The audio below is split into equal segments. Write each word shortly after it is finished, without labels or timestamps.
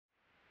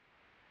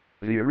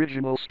The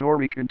original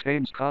story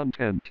contains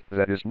content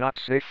that is not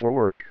safe for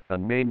work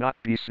and may not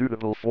be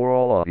suitable for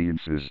all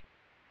audiences.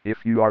 If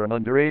you are an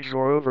underage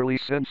or overly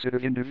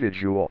sensitive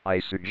individual, I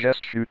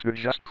suggest you to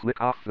just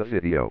click off the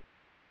video.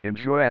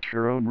 Enjoy at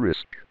your own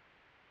risk.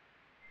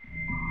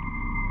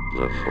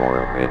 The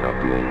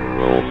Formidable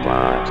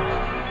Robot.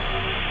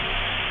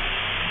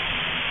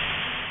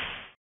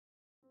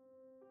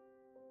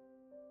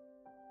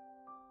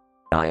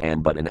 I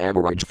am but an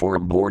average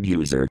forum board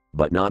user,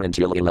 but not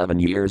until 11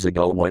 years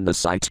ago when the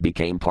site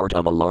became part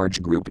of a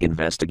large group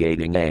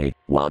investigating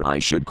what I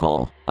should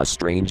call, a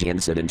strange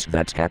incident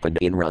that happened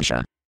in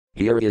Russia.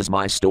 Here is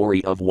my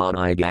story of what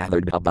I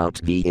gathered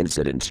about the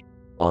incident.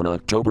 On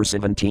October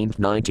 17,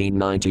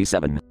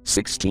 1997,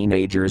 6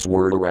 teenagers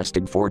were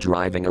arrested for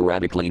driving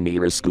erratically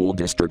near a school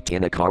district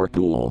in a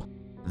carpool.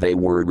 They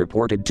were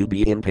reported to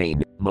be in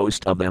pain,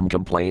 most of them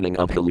complaining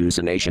of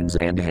hallucinations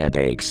and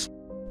headaches.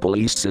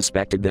 Police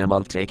suspected them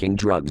of taking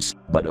drugs,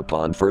 but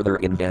upon further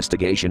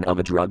investigation of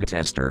a drug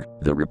tester,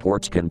 the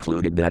report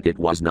concluded that it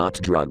was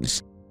not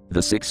drugs.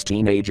 The 6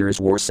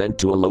 teenagers were sent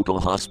to a local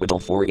hospital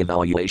for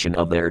evaluation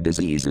of their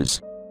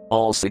diseases.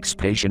 All 6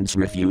 patients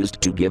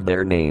refused to give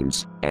their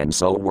names, and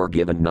so were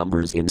given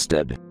numbers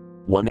instead.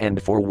 1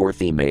 and 4 were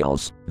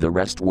females, the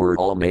rest were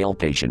all male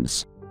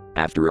patients.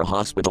 After a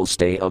hospital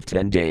stay of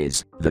 10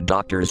 days, the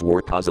doctors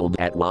were puzzled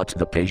at what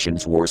the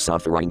patients were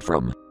suffering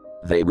from.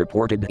 They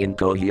reported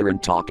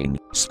incoherent talking,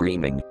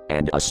 screaming,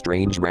 and a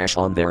strange rash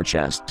on their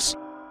chests.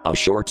 A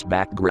short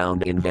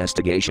background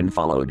investigation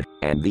followed,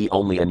 and the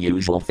only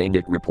unusual thing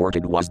it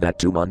reported was that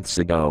 2 months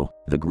ago,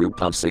 the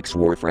group of 6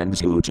 were friends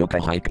who took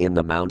a hike in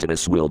the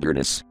mountainous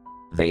wilderness.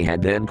 They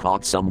had then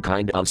caught some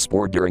kind of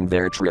spore during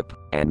their trip,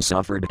 and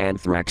suffered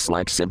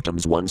anthrax-like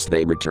symptoms once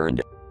they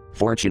returned.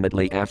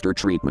 Fortunately, after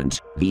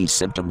treatment, these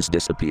symptoms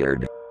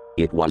disappeared.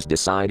 It was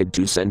decided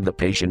to send the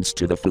patients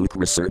to the Fuik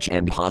Research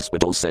and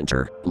Hospital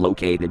Center,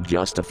 located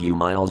just a few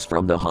miles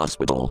from the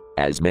hospital,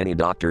 as many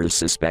doctors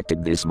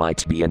suspected this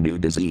might be a new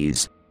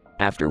disease.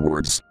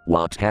 Afterwards,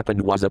 what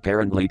happened was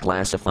apparently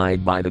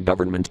classified by the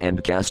government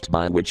and cast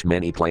by which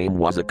many claim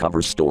was a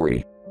cover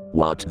story.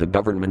 What the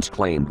government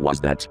claimed was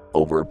that,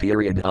 over a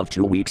period of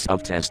 2 weeks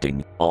of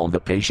testing, all the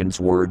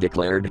patients were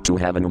declared to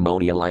have a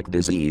pneumonia-like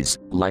disease,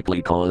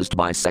 likely caused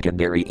by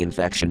secondary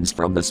infections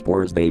from the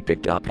spores they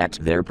picked up at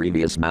their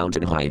previous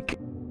mountain hike.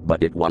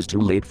 But it was too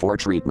late for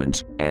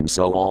treatment, and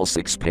so all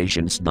 6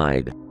 patients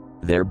died.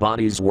 Their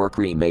bodies were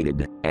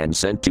cremated, and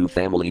sent to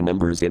family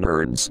members in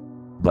urns.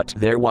 But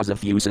there was a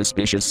few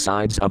suspicious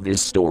sides of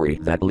this story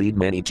that lead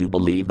many to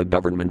believe the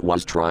government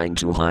was trying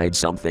to hide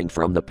something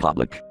from the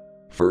public.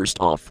 First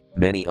off,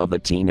 many of the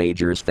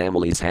teenagers'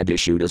 families had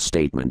issued a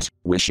statement,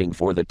 wishing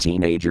for the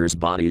teenagers'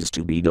 bodies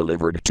to be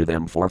delivered to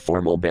them for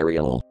formal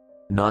burial.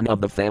 None of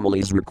the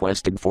families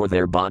requested for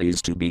their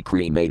bodies to be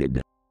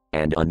cremated.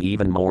 And an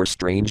even more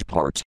strange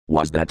part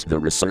was that the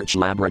research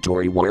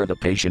laboratory where the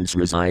patients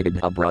resided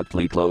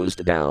abruptly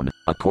closed down,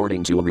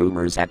 according to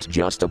rumors at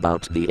just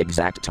about the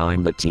exact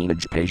time the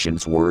teenage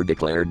patients were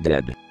declared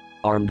dead.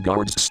 Armed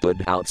guards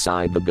stood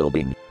outside the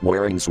building,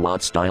 wearing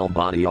SWAT-style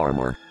body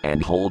armor,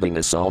 and holding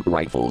assault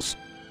rifles.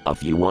 A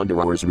few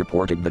wanderers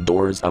reported the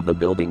doors of the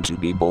building to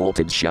be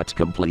bolted shut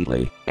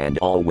completely, and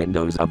all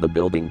windows of the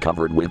building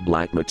covered with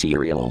black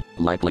material,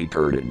 likely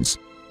curtains.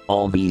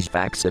 All these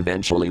facts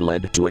eventually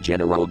led to a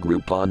general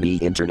group on the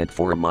internet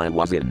forum I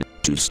was in,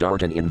 to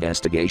start an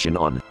investigation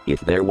on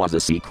if there was a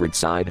secret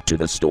side to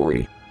the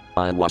story.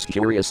 I was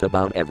curious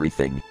about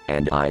everything,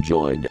 and I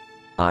joined.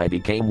 I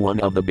became one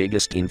of the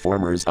biggest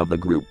informers of the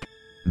group.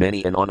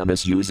 Many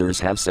anonymous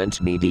users have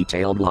sent me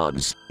detailed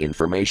logs,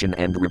 information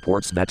and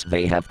reports that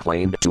they have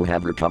claimed to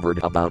have recovered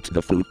about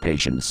the Fuik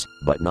patients,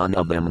 but none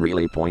of them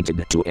really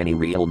pointed to any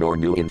real nor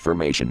new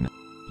information.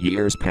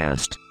 Years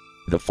passed.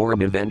 The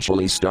forum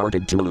eventually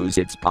started to lose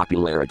its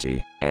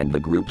popularity, and the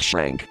group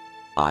shrank.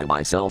 I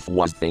myself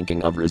was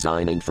thinking of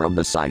resigning from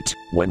the site,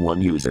 when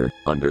one user,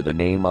 under the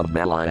name of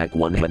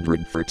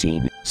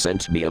Malyak113,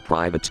 sent me a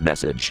private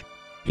message.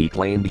 He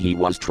claimed he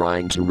was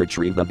trying to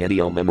retrieve the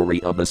video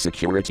memory of the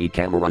security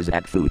cameras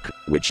at Fuik,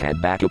 which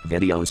had backup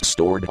videos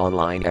stored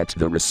online at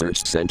the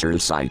research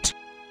center's site.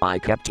 I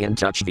kept in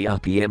touch via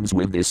PMs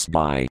with this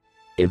spy.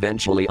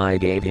 Eventually I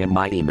gave him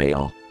my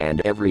email,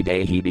 and every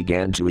day he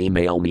began to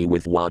email me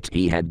with what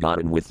he had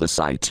gotten with the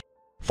site.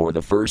 For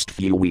the first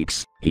few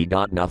weeks, he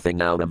got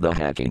nothing out of the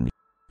hacking.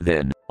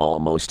 Then,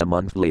 almost a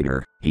month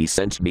later, he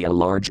sent me a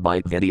large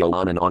byte video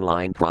on an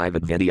online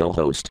private video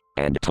host,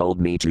 and told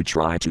me to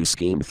try to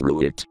scheme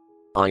through it.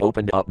 I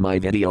opened up my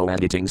video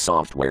editing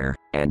software,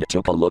 and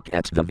took a look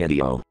at the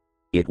video.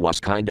 It was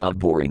kind of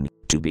boring,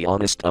 to be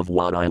honest, of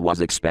what I was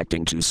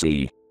expecting to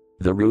see.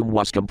 The room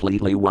was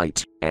completely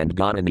white, and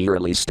got an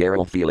eerily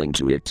sterile feeling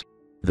to it.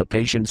 The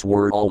patients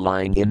were all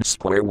lying in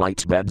square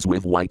white beds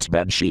with white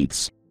bed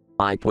sheets.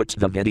 I put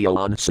the video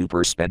on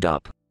super sped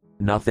up.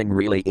 Nothing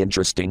really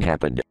interesting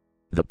happened.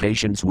 The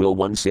patients will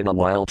once in a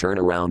while turn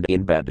around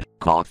in bed,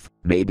 cough,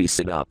 maybe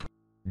sit up.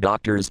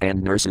 Doctors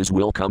and nurses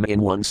will come in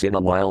once in a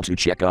while to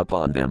check up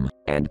on them,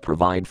 and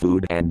provide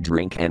food and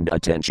drink and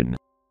attention.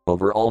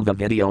 Overall, the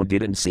video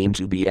didn't seem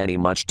to be any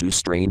much too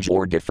strange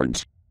or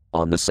different.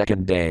 On the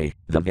second day,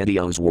 the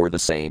videos were the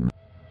same.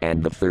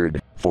 And the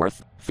third,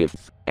 fourth,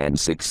 fifth, and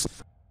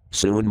sixth.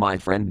 Soon my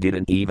friend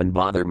didn't even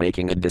bother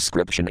making a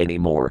description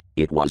anymore,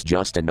 it was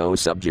just a no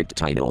subject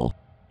title.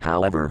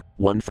 However,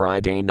 one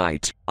Friday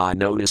night, I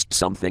noticed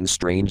something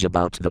strange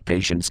about the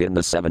patients in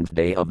the seventh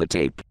day of the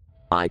tape.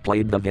 I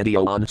played the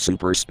video on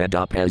super sped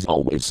up as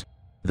always.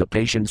 The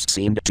patients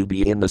seemed to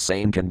be in the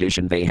same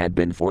condition they had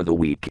been for the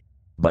week.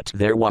 But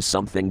there was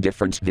something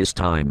different this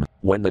time,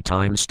 when the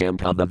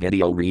timestamp of the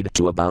video read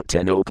to about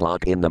 10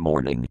 o'clock in the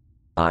morning.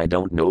 I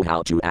don't know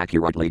how to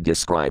accurately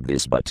describe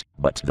this, but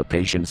the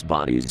patients'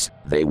 bodies,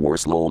 they were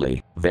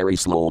slowly, very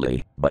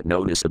slowly, but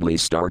noticeably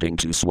starting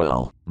to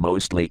swell,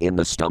 mostly in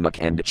the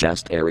stomach and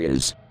chest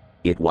areas.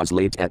 It was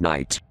late at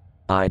night.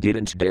 I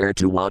didn't dare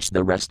to watch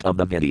the rest of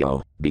the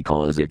video,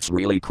 because it's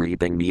really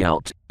creeping me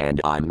out,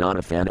 and I'm not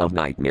a fan of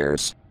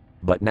nightmares.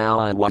 But now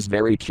I was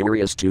very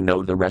curious to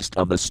know the rest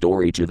of the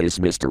story to this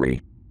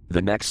mystery.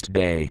 The next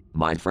day,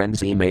 my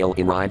friend's email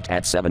arrived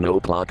at 7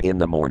 o'clock in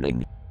the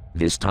morning.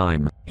 This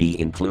time, he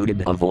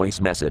included a voice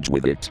message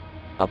with it.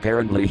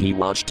 Apparently he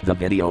watched the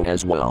video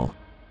as well.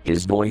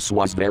 His voice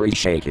was very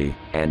shaky,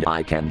 and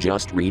I can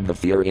just read the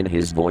fear in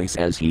his voice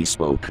as he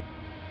spoke.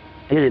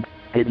 Did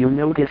you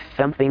notice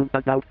something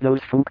about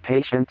those Fuik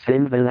patients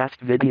in the last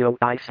video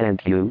I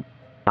sent you?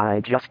 I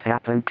just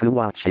happened to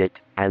watch it,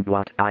 and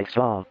what I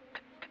saw.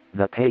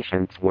 The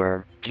patients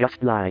were,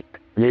 just like,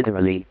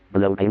 literally,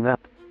 bloating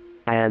up.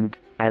 And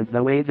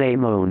the way they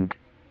moaned.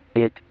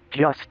 It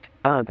just,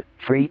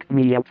 freaked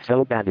me out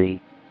so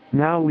badly.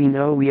 Now we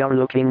know we are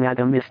looking at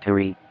a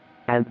mystery.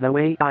 And the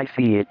way I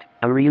see it,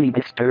 a really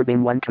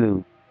disturbing one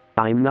too.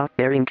 I'm not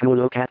daring to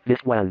look at this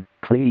one.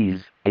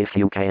 Please, if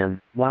you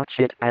can, watch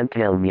it and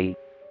tell me.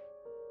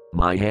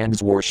 My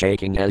hands were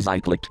shaking as I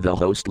clicked the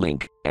host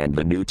link, and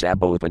the new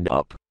tab opened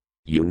up.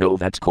 You know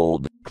that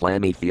cold,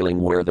 clammy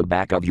feeling where the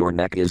back of your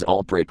neck is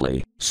all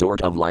prickly,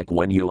 sort of like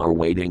when you are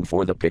waiting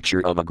for the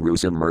picture of a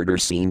gruesome murder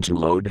scene to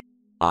load?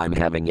 I'm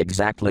having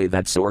exactly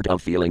that sort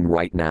of feeling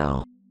right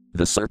now.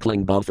 The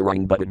circling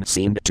buffering button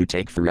seemed to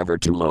take forever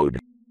to load.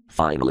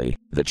 Finally,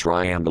 the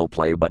triangle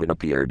play button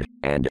appeared,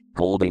 and,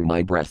 holding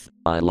my breath,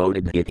 I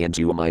loaded it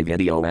into my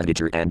video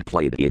editor and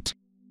played it.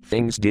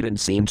 Things didn't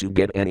seem to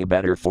get any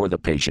better for the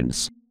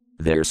patients.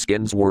 Their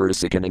skins were a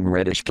sickening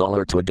reddish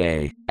color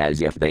today,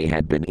 as if they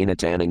had been in a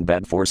tanning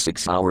bed for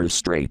 6 hours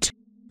straight.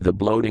 The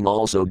bloating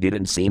also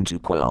didn't seem to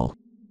quell.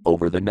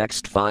 Over the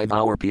next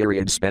 5-hour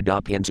period sped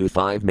up into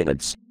 5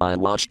 minutes, I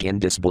watched in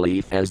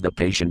disbelief as the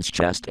patients'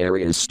 chest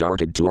areas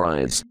started to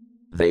rise.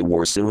 They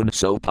were soon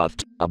so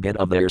puffed, a bit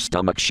of their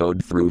stomach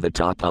showed through the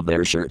top of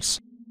their shirts.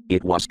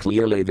 It was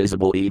clearly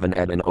visible even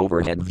at an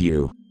overhead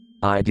view.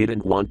 I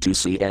didn't want to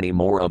see any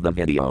more of the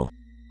video.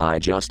 I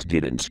just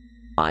didn't.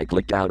 I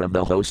clicked out of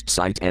the host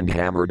site and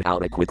hammered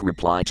out a quick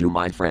reply to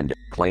my friend,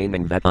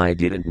 claiming that I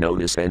didn't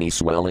notice any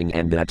swelling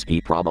and that he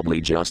probably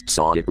just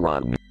saw it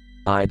wrong.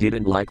 I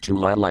didn't like to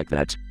lie like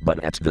that,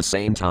 but at the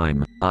same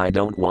time, I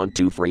don't want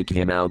to freak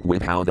him out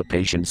with how the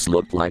patients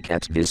looked like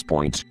at this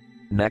point.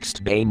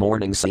 Next day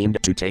morning seemed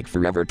to take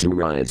forever to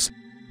rise.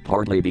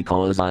 Partly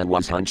because I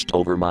was hunched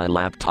over my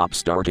laptop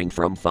starting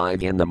from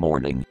 5 in the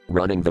morning,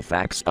 running the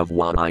facts of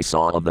what I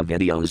saw of the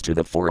videos to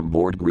the forum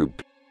board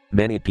group.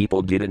 Many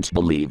people didn't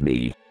believe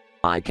me.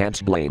 I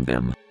can't blame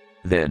them.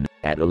 Then,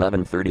 at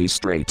 11:30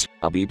 straight,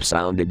 a beep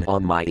sounded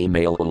on my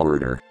email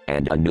alerter,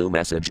 and a new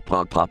message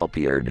pop-up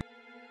appeared.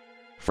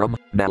 From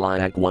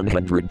Malayak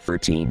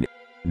 113.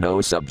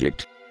 No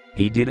subject.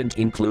 He didn't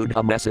include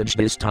a message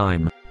this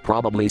time,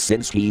 probably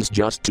since he's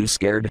just too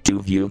scared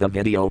to view the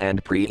video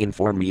and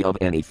pre-inform me of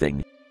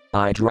anything.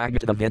 I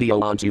dragged the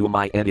video onto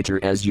my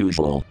editor as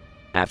usual.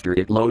 After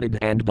it loaded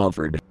and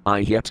buffered,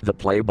 I hit the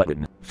play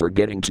button,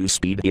 forgetting to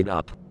speed it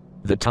up.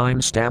 The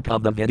timestamp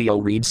of the video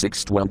read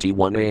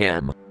 6:21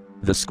 a.m.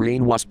 The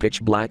screen was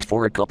pitch black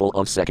for a couple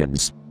of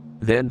seconds.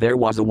 Then there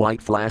was a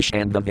white flash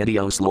and the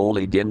video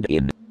slowly dimmed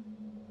in.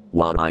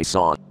 What I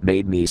saw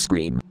made me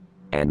scream.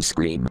 And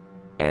scream.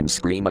 And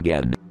scream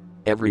again.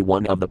 Every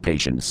one of the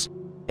patients,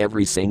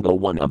 every single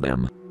one of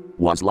them,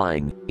 was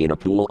lying in a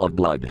pool of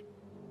blood.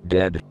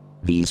 Dead.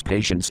 These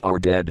patients are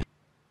dead.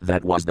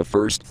 That was the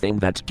first thing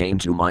that came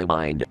to my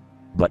mind.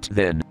 But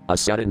then, a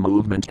sudden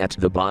movement at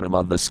the bottom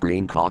of the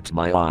screen caught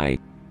my eye.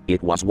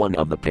 It was one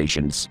of the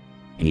patients.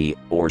 He,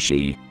 or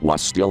she, was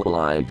still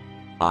alive.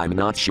 I'm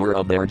not sure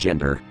of their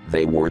gender,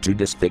 they were too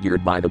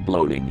disfigured by the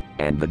bloating,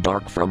 and the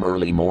dark from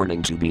early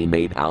morning to be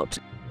made out.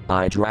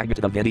 I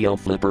dragged the video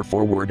flipper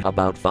forward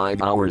about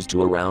 5 hours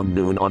to around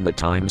noon on the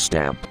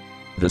timestamp.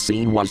 The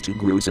scene was too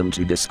gruesome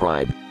to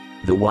describe.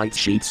 The white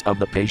sheets of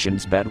the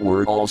patient's bed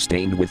were all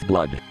stained with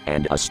blood,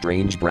 and a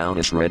strange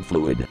brownish red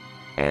fluid.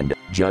 And,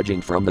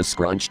 judging from the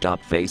scrunched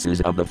up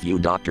faces of the few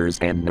doctors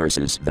and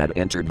nurses that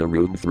entered the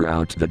room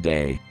throughout the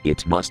day,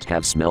 it must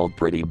have smelled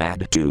pretty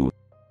bad too.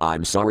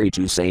 I'm sorry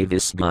to say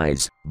this,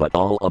 guys, but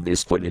all of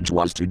this footage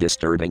was too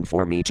disturbing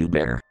for me to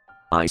bear.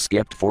 I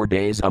skipped 4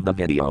 days of the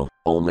video,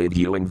 only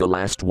viewing the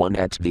last one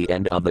at the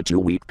end of the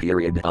 2-week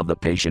period of the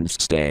patient's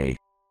stay.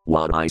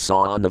 What I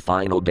saw on the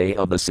final day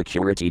of the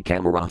security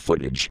camera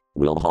footage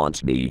will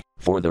haunt me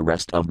for the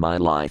rest of my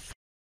life.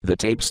 The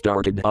tape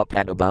started up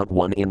at about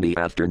 1 in the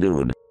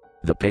afternoon.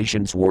 The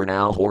patients were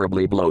now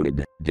horribly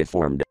bloated,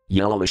 deformed,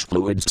 yellowish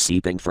fluids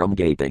seeping from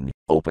gaping,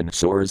 open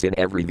sores in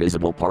every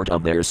visible part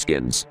of their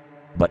skins.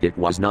 But it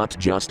was not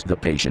just the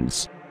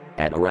patients.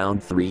 At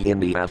around 3 in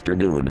the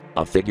afternoon,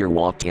 a figure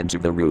walked into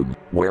the room,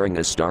 wearing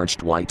a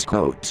starched white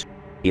coat.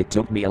 It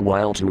took me a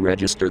while to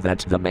register that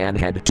the man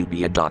had to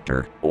be a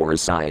doctor, or a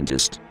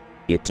scientist.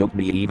 It took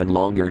me even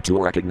longer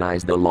to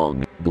recognize the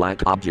long,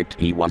 black object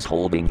he was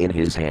holding in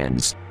his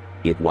hands.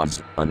 It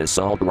was an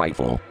assault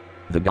rifle.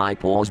 The guy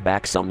pulls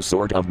back some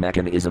sort of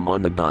mechanism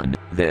on the gun,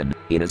 then,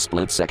 in a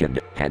split second,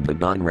 had the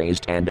gun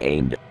raised and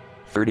aimed.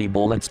 30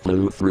 bullets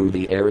flew through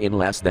the air in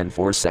less than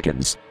 4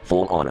 seconds,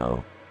 full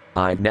auto.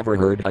 I've never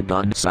heard a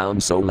gun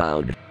sound so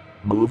loud.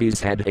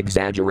 Movies had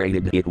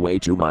exaggerated it way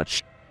too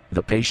much.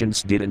 The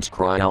patients didn't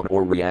cry out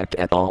or react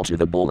at all to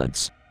the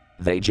bullets.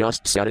 They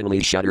just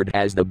suddenly shuddered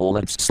as the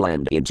bullets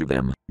slammed into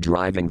them,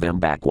 driving them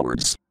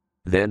backwards.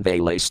 Then they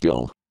lay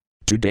still.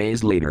 2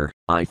 days later,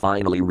 I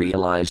finally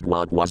realized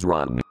what was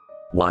wrong.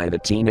 Why the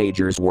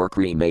teenagers were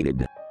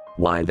cremated.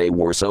 Why they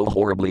were so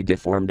horribly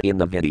deformed in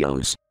the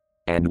videos.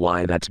 And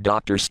why that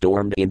doctor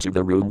stormed into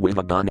the room with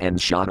a gun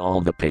and shot all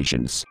the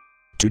patients.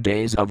 2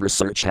 days of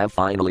research have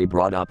finally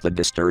brought up the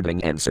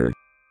disturbing answer.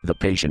 The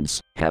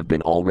patients have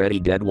been already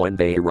dead when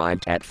they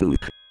arrived at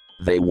Fuik.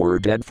 They were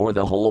dead for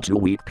the whole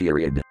 2-week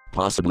period,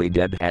 possibly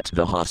dead at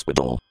the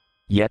hospital.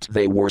 Yet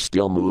they were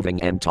still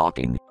moving and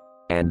talking.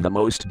 And the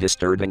most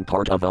disturbing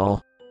part of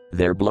all?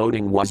 Their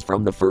bloating was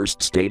from the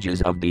first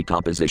stages of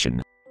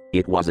decomposition.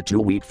 It was a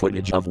 2-week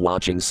footage of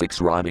watching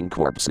 6 rotting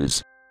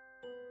corpses.